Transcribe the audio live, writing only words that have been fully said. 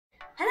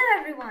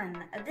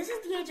everyone, this is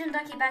the Agent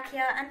Ducky back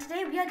here, and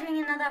today we are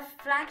doing another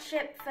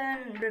flagship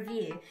phone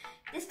review.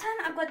 This time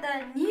I've got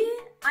the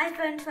new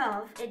iPhone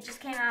 12. It just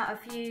came out a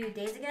few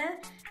days ago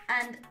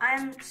and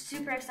I'm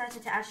super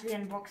excited to actually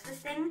unbox this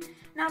thing.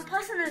 Now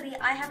personally,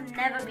 I have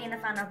never been a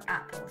fan of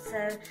Apple,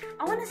 so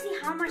I want to see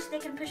how much they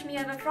can push me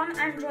over from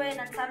Android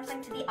and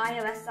Samsung to the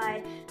iOS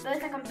side.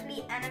 Both are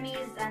complete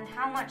enemies, and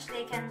how much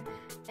they can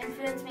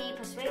influence me,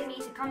 persuade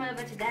me to come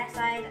over to their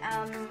side.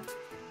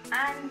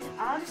 And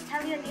I'll just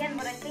tell you at the end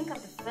what I think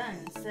of the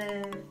phone. So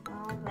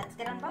let's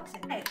get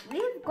unboxing. Okay,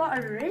 we've got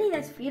a really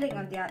nice feeling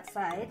on the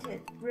outside.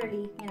 It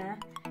really,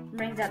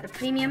 brings out the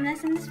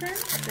premiumness in this phone.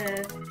 So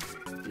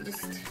you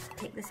just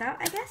take this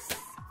out, I guess.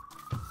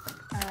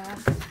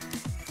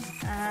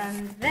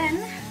 And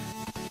then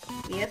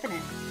we open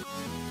it.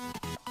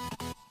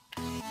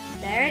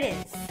 There it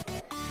is.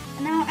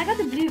 Now I got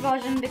the blue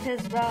version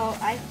because, well,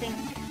 I think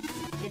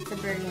it's a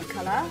brilliant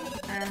color.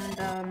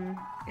 And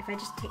if I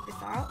just take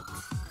this out,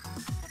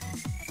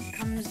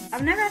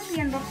 I've never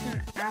actually unboxed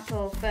an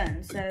Apple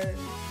phone, so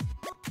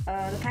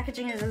the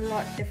packaging is a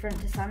lot different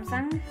to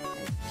Samsung. I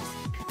just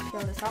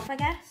peel this off, I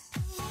guess.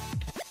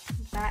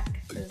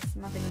 Back, there's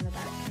nothing in the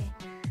back.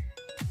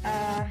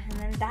 And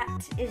then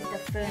that is the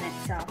phone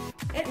itself.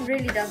 It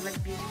really does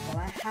look beautiful,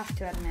 I have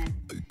to admit.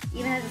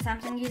 Even as a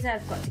Samsung user,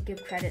 I've got to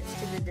give credits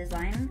to the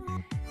design.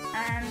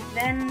 And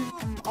then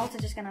I'm also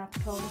just gonna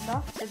pull this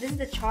off. So this is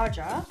the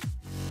charger.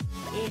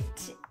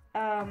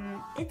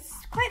 It's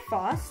quite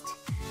fast.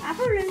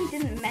 Apple really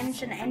didn't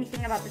mention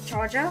anything about the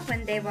charger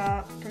when they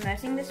were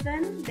promoting this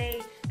phone.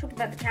 They talked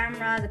about the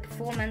camera, the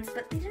performance,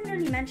 but they didn't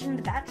really mention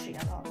the battery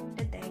at all,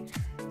 did they?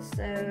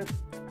 So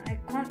I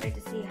can't wait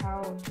to see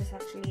how this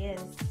actually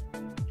is.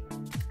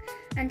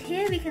 And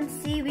here we can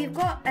see we've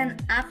got an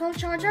Apple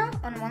charger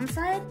on one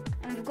side,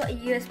 and we've got a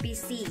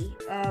USB-C,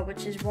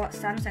 which is what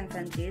Samsung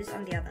phones use,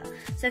 on the other.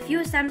 So if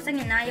you're Samsung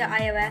and now you're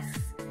iOS,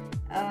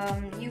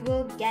 you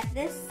will get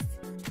this,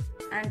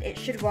 and it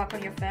should work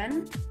on your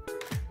phone.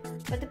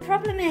 But the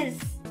problem is,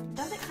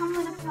 does it come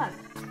with a plug?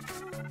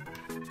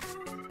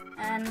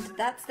 And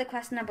that's the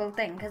questionable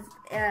thing, because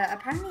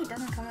apparently it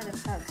doesn't come with a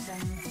plug, so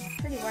I'm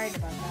pretty worried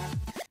about that.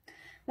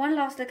 One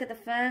last look at the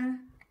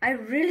phone. I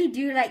really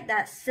do like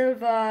that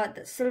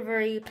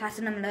silvery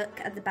platinum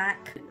look at the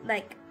back.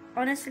 Like,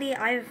 honestly,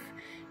 I've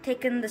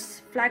taken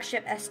this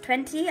flagship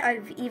S20,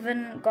 I've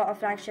even got a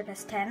flagship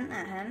S10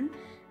 at home,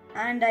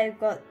 and I've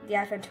got the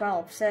iPhone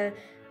 12. So,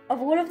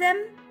 of all of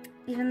them,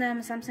 even though I'm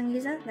a Samsung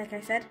user, like I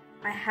said,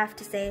 I have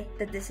to say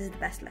that this is the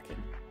best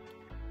looking.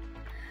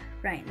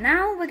 Right,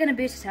 now we're gonna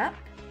boot it up.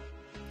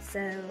 So,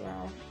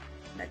 well,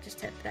 let's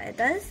just hope that it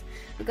does.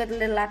 We've got the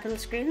little Apple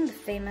screen, the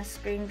famous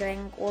screen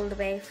going all the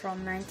way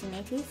from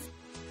 1980s.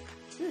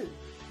 Ooh,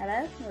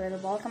 hello, a little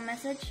welcome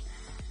message.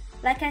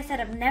 Like I said,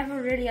 I've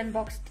never really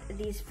unboxed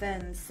these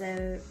phones,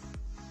 so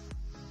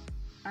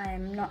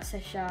I'm not so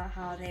sure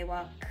how they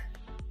work.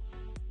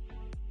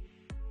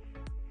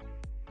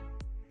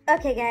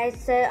 Okay guys,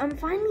 so I'm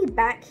finally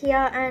back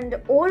here, and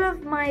all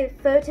of my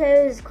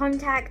photos,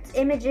 contacts,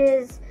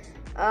 images,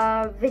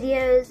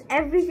 videos,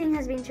 everything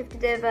has been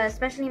shifted over,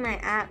 especially my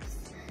apps.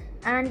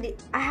 And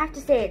I have to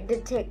say, it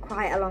did take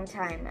quite a long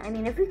time. I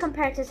mean, if we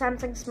compare it to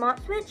Samsung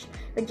Smart Switch,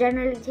 which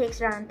generally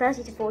takes around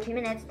 30 to 40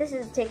 minutes, this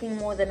is taking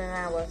more than an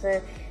hour.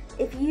 So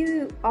if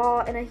you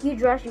are in a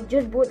huge rush, you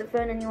just bought the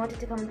phone and you wanted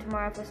to come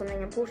tomorrow for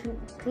something important,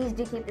 please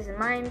do keep this in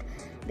mind,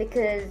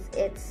 because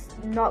it's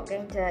not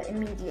going to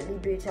immediately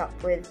boot up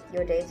with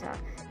your data.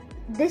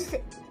 This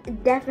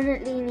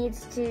definitely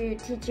needs to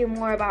teach you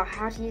more about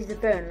how to use the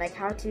phone, like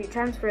how to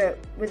transfer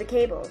it with a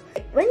cable.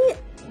 When you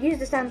use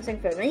the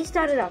Samsung phone, when you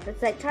start it up,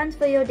 it's like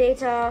transfer your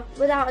data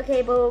without a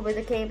cable, with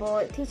a cable.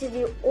 It teaches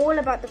you all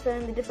about the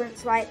phone, the different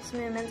swipes,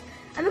 movements.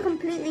 I'm a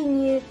completely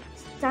new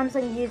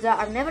Samsung user.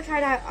 I've never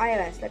tried out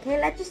iOS, okay?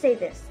 Let's just say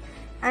this.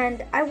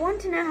 And I want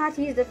to know how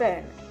to use the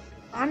phone.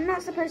 I'm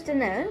not supposed to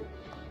know.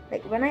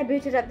 Like, when I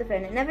booted up the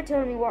phone, it never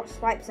told me what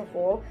swipes are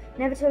for,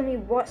 never told me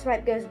what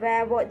swipe goes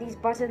where, what these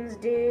buttons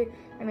do.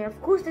 I mean, of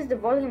course there's the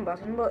volume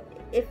button, but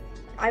if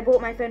I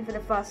bought my phone for the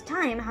first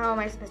time, how am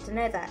I supposed to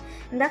know that?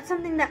 And that's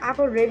something that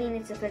Apple really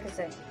needs to focus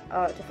on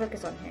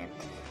here.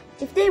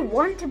 If they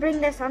want to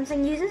bring their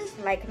Samsung users,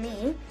 like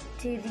me,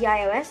 to the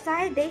iOS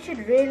side, they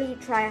should really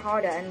try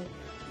harder and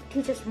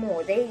teach us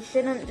more. They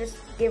shouldn't just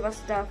give us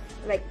stuff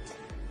like,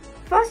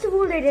 first of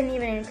all, they didn't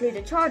even include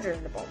a charger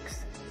in the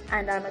box.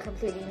 And I'm a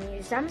completely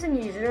new Samsung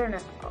user,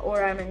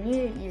 or I'm a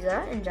new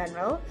user in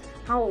general.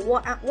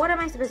 What am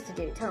I supposed to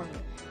do? Tell me.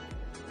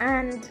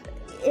 And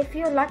if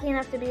you're lucky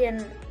enough to be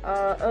an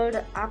old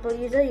Apple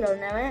user, you'll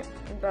know it.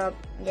 But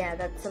yeah,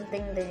 that's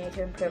something they need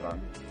to improve on.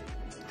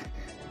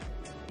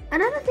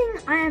 Another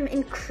thing I am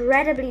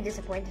incredibly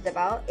disappointed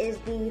about is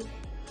the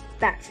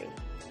battery.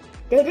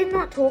 They did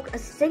not talk a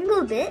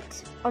single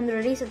bit on the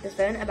release of this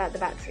phone about the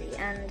battery,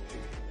 and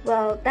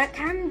well, that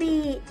can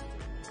be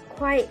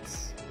quite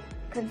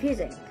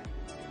confusing.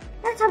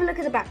 Let's have a look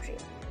at the battery.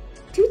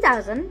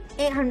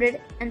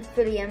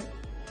 2,830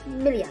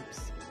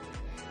 milliamps.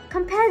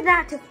 Compare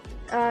that to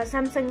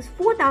Samsung's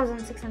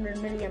 4600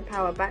 milliamp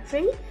hour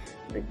battery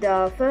with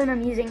the phone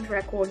I'm using to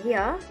record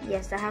here.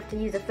 Yes, I have to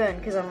use a phone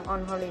because I'm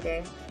on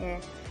holiday. Yeah.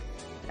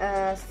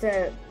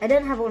 So I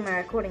don't have all my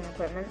recording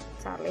equipment,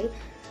 sadly.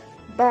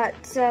 But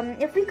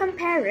if we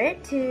compare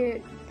it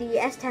to the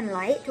S10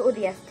 Lite or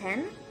the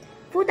S10,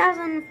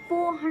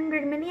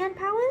 4400 milliamp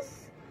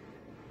hours,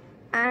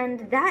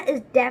 and that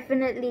is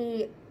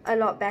definitely a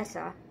lot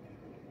better.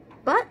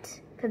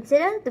 But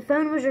consider the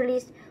phone was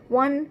released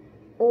 1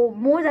 or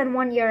more than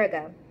 1 year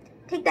ago.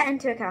 Take that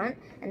into account,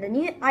 and the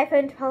new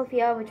iPhone 12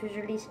 here, which was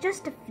released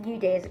just a few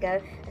days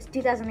ago, has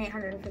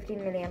 2815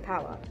 milliamp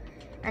hour.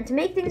 And to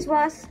make things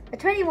worse, a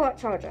 20-watt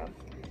charger.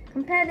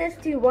 Compare this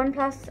to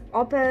OnePlus,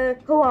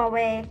 Oppo,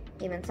 Huawei,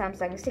 even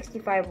Samsung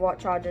 65-watt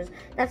chargers.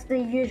 That's the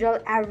usual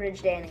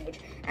average day and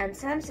age. And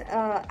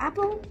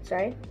Apple,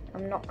 sorry,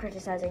 I'm not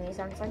criticizing you,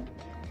 Samsung.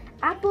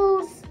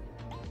 Apple's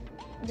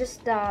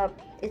just,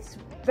 it's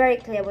very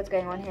clear what's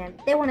going on here.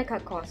 They want to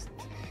cut costs.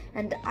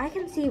 And I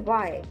can see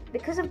why.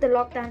 Because of the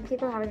lockdown,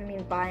 people haven't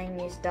been buying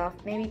new stuff.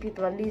 Maybe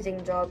people are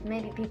losing jobs.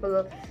 Maybe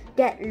people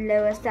get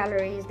lower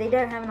salaries. They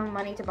don't have enough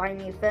money to buy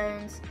new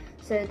phones.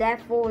 So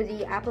therefore,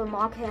 the Apple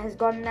market has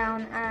gone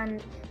down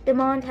and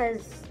demand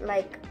has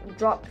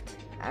dropped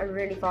at a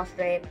really fast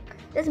rate.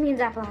 This means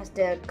Apple has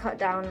to cut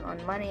down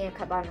on money and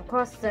cut down on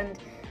costs. And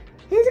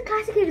here's a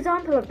classic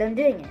example of them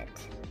doing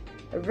it.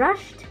 A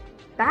rushed,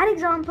 bad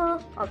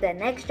example of their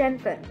next-gen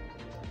phone.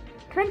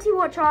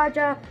 20-watt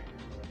charger,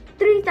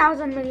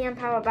 3000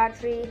 milliamp hour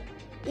battery.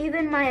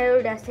 Even my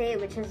old S8,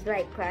 which is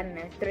I don't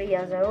know, 3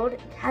 years old,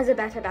 has a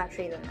better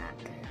battery than that.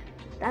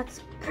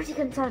 That's pretty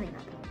concerning,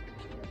 Apple.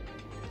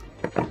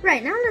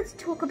 Right, now let's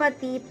talk about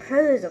the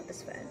pros of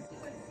this phone.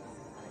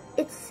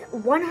 It's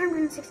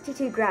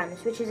 162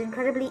 grams, which is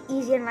incredibly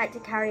easy and light to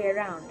carry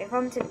around. If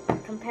I'm to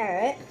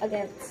compare it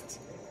against,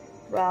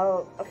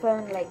 well, a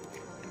phone like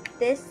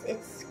this,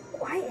 it's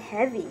quite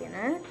heavy, you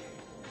know?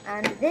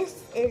 And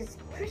this is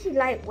pretty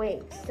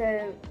lightweight,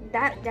 so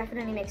that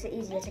definitely makes it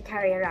easier to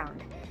carry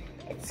around.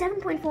 It's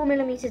 7.4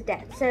 millimeters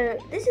depth, so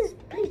this is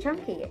pretty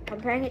chunky.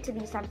 Comparing it to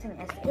the Samsung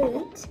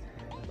S8,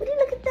 would you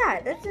look at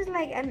that? This is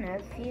I don't know, a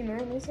few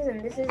millimeters,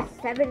 and this is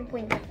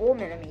 7.4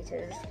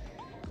 millimeters.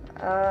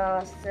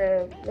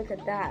 So look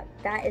at that.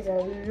 That is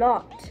a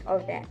lot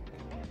of depth.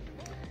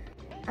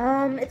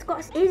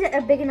 Is it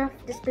a big enough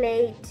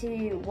display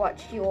to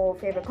watch your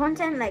favorite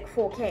content like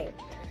 4K?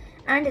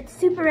 And it's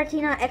Super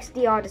Retina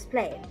XDR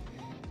display.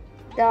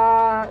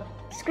 The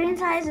screen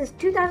size is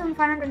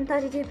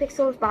 2532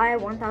 pixels by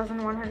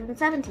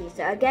 1170.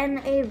 So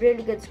again, a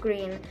really good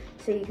screen,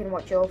 so you can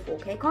watch your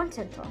 4K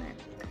content on it.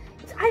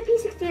 It's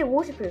IP68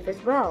 waterproof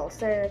as well,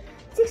 so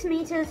 6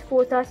 meters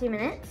for 30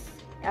 minutes.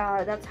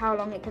 That's how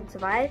long it can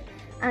survive.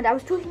 And I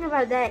was talking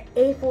about their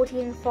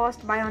A14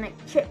 Fast Bionic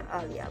chip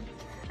earlier,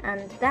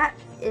 and that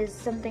is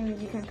something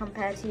you can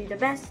compare to the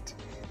best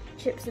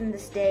chips in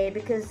this day,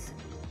 because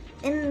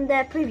in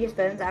their previous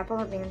phones, Apple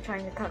have been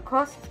trying to cut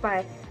costs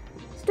by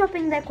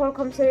stopping their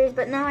Qualcomm series,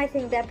 but now I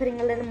think they're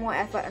putting a little more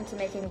effort into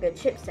making good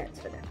chipsets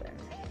for their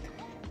phones.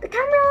 The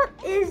camera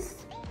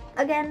is,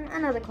 again,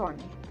 another con.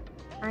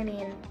 I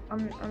mean,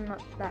 I'm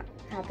not that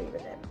happy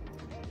with it.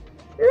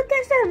 Look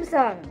at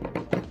Samsung.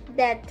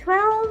 Their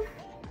 12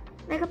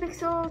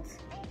 megapixels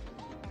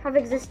have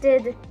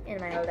existed in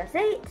my old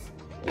S8,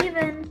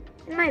 even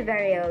in my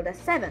very old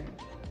S7.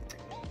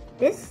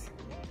 This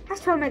has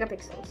 12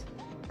 megapixels.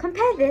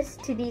 Compare this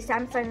to the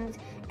Samsung's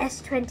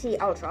S20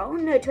 Ultra, or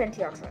Note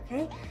 20 Ultra,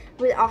 okay?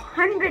 With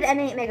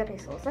 108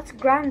 megapixels. That's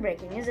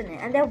groundbreaking, isn't it?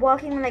 And they're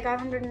working on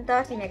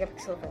 130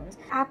 megapixel phones.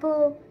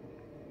 Apple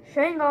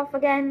showing off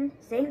again,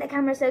 saying the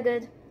camera's so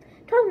good.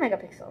 12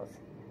 megapixels.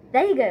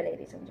 There you go,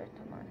 ladies and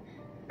gentlemen.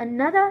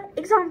 Another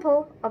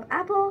example of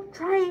Apple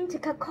trying to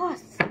cut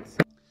costs.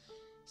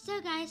 So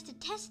guys, to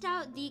test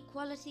out the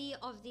quality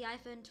of the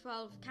iPhone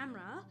 12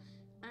 camera,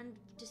 and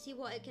to see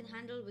what it can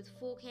handle with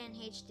 4K and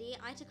HD,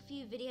 I took a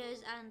few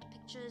videos and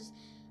pictures,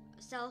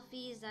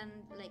 selfies, and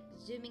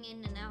zooming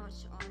in and out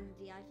on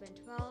the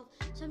iPhone 12.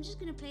 So I'm just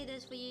going to play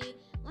those for you.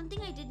 One thing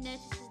I did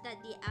notice is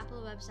that the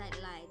Apple website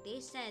lied. They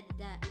said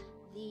that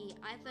the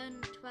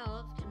iPhone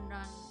 12 can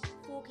run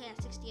 4K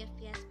at 60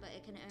 FPS, but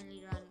it can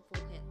only run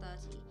 4K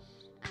at 30.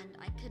 And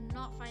I could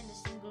not find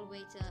a single way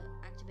to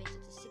activate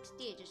it to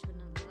 60, it just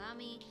wouldn't allow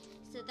me.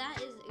 So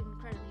that is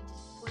incredibly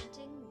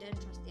disappointing. Don't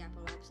trust the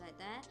Apple website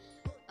there.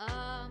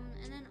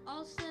 And then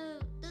also,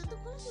 the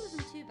quality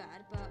wasn't too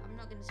bad, but I'm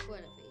not going to spoil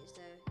it for you,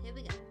 so here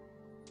we go.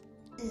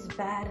 As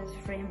bad as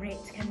frame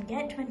rates can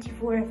get,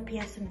 24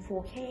 FPS and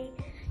 4K.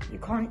 You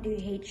can't do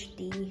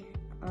HD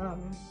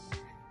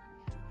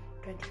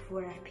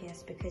 24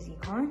 FPS because you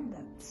can't.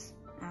 That's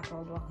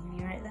Apple blocking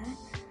me right there.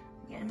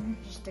 Again,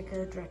 just a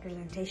good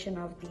representation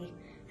of the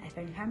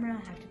iPhone camera.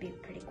 I have to be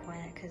pretty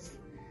quiet because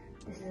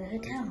this is a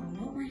hotel,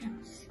 not my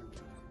house.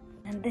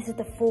 And this is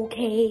the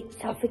 4K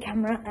selfie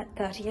camera at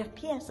 30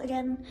 FPS.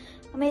 Again,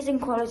 amazing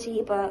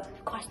quality, but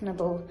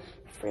questionable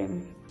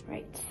frame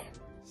rates.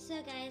 So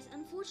guys,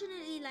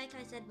 unfortunately, like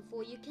I said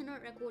before, you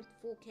cannot record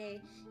 4K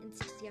in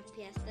 60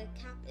 FPS. The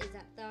cap is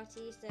at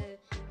 30, so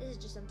this is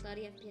just some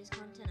 30 FPS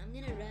content. I'm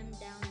gonna run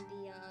down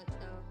the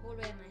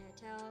hallway of my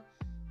hotel.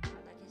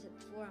 Like I said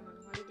before, I'm on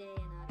holiday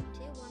in a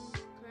tier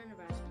 1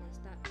 coronavirus place.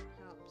 That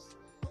helps.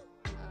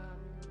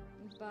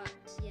 But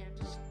yeah, I'm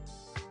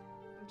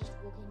just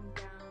walking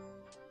down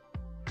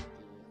the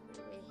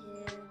hallway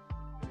here,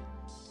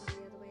 the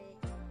other way,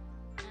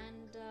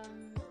 and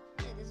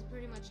yeah, this is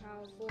pretty much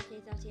how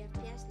 4K 30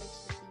 FPS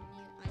looks with the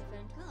new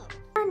iPhone 12.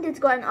 And it's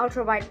got an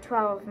ultra-wide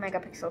 12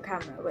 megapixel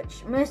camera,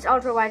 which most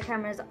ultra-wide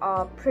cameras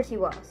are pretty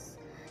worse.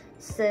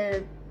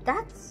 So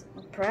that's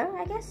pro,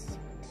 I guess.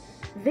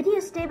 Video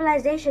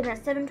stabilization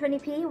at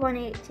 720p,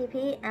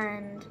 180p,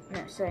 and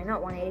no, sorry,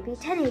 not 180p,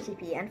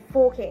 1080p, and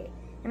 4K.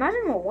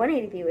 Imagine what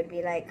 180p would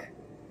be like.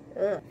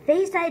 Ugh.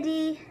 Face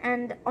ID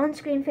and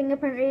on-screen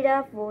fingerprint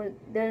reader for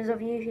those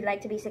of you who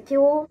like to be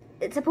secure.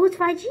 It supports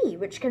 5G,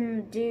 which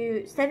can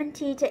do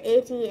 70 to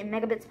 80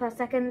 megabits per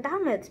second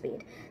download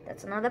speed.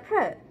 That's another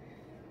pro.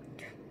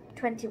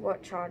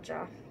 20-watt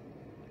charger.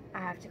 I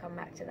have to come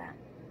back to that.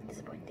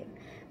 Disappointing.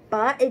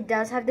 But it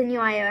does have the new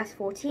iOS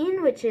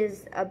 14, which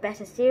is a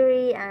better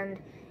Siri, and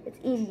it's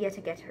easier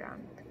to get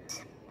around.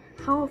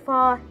 How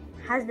far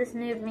has this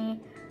moved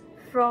me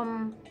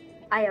from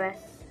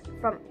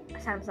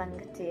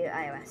Samsung to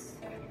iOS?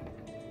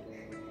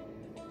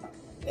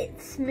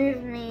 It's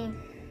moved me,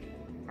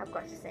 I've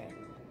got to say,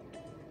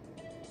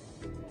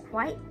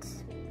 quite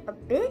a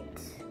bit,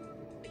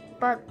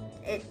 but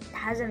it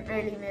hasn't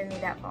really moved me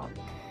that far,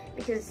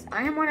 because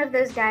I am one of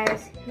those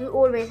guys who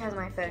always has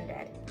my phone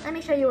dead. Let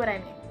me show you what I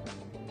mean.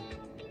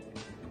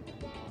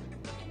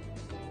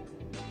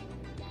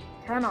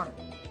 Turn on.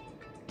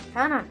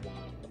 Turn on.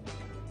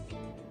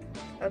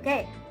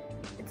 Okay,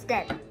 it's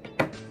dead.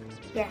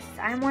 Yes,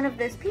 I'm one of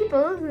those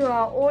people who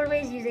are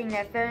always using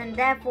their phone,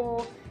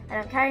 therefore I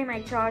don't carry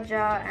my charger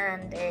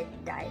and it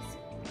dies.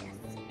 Yes,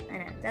 I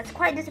know, that's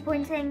quite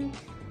disappointing.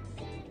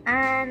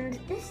 And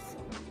this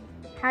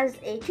has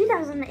a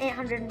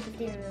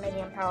 2815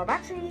 mAh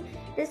battery.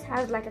 This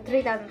has like a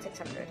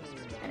 3600.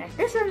 And if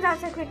this runs out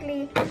so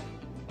quickly,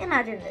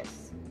 imagine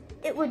this.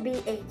 It would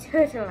be a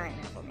total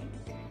nightmare for me.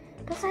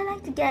 Plus I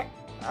like to get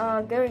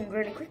going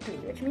really quickly,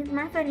 which means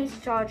my phone needs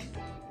to charge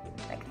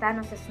like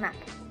Thanos' snap.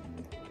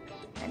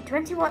 And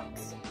 20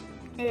 watts,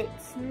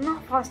 it's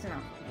not fast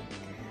enough.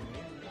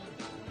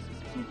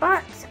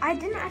 But I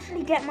didn't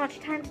actually get much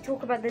time to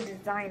talk about the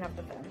design of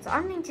the phone, so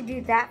I'm going to do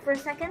that for a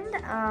second,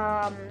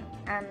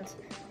 and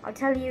I'll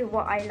tell you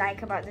what I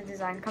like about the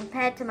design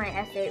compared to my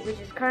S8, which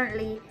is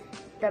currently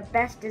the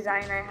best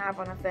design I have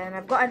on a phone.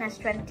 I've got an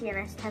S20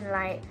 and S10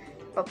 Lite,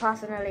 but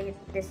personally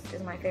this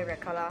is my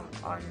favorite color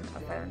on a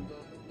phone.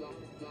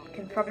 You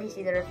can probably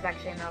see the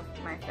reflection of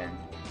my phone.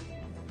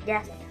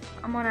 Yes,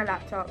 I'm on a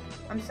laptop.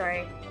 I'm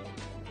sorry.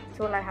 It's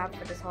all I have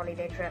for this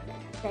holiday trip.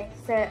 Okay,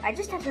 so I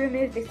just had to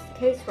remove this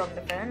case from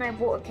the phone. I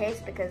bought a case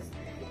because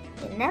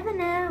you never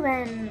know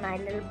when my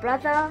little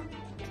brother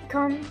could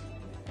come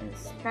and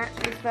snatch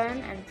this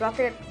phone and drop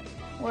it,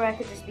 or I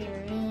could just be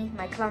me,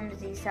 my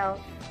clumsy self.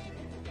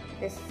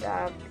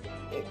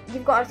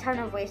 You've got a ton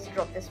of ways to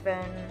drop this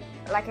phone.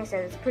 Like I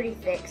said, it's pretty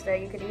thick, so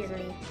you could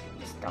easily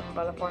just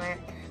stumble upon it.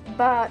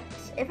 But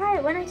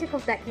when I took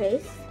off that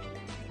case,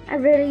 I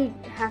really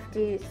have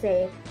to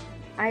say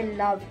I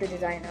love the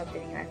design of the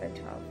new iPhone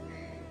 12.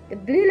 The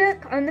blue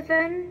look on the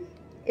phone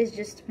is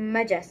just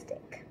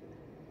majestic.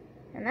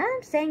 And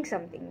I'm saying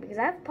something because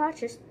I've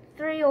purchased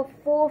 3 or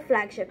 4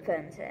 flagship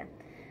phones here.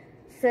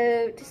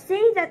 So to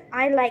say that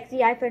I like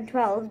the iPhone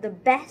 12 the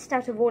best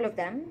out of all of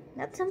them,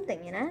 that's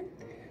something, you know?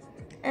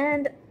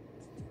 And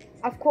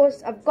of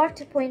course, I've got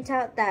to point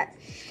out that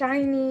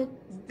shiny,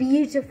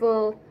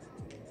 beautiful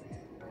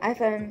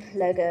iPhone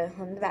logo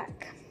on the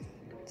back.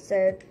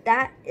 So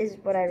that is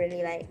what I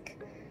really like.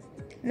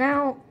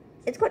 Now,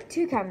 it's got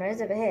 2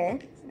 cameras over here.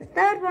 The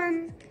third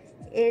one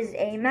is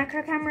a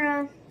macro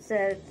camera,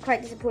 so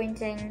quite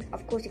disappointing.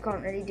 Of course, you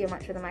can't really do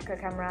much with a macro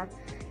camera.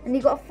 And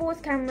you got a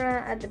 4th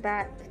camera at the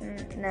back.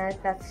 No,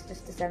 that's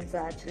just a sensor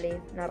actually,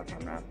 not a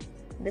camera.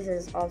 This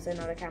is also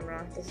not a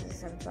camera, this is a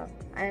sensor.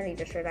 I only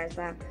just realized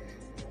that.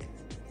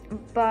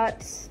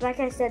 But, like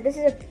I said, this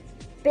is a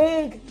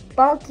big,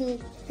 bulky,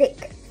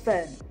 thick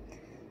phone.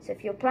 So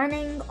if you're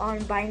planning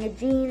on buying a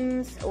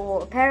jeans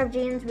or a pair of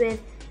jeans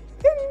with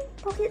thin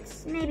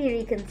pockets, maybe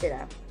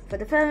reconsider for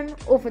the phone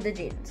or for the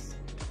jeans.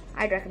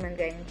 I'd recommend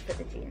going for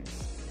the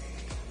jeans.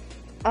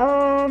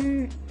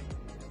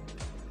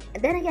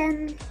 Then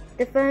again,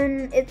 the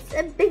phone, it's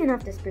a big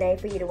enough display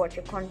for you to watch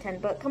your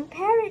content, but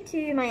compare it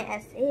to my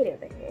S8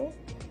 over here.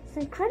 It's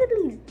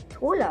incredibly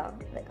taller,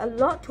 like a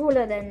lot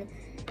taller than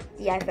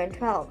the iPhone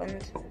 12,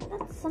 and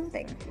that's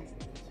something.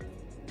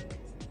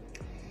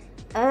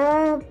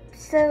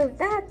 So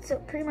that's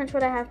pretty much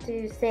what I have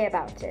to say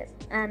about it,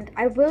 and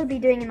I will be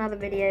doing another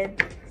video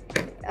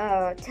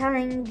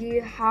telling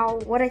you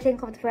what I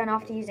think of the phone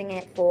after using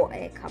it for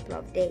a couple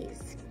of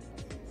days.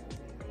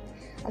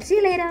 I'll see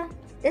you later.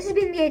 This has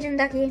been the Agent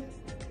Ducky.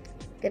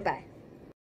 Goodbye.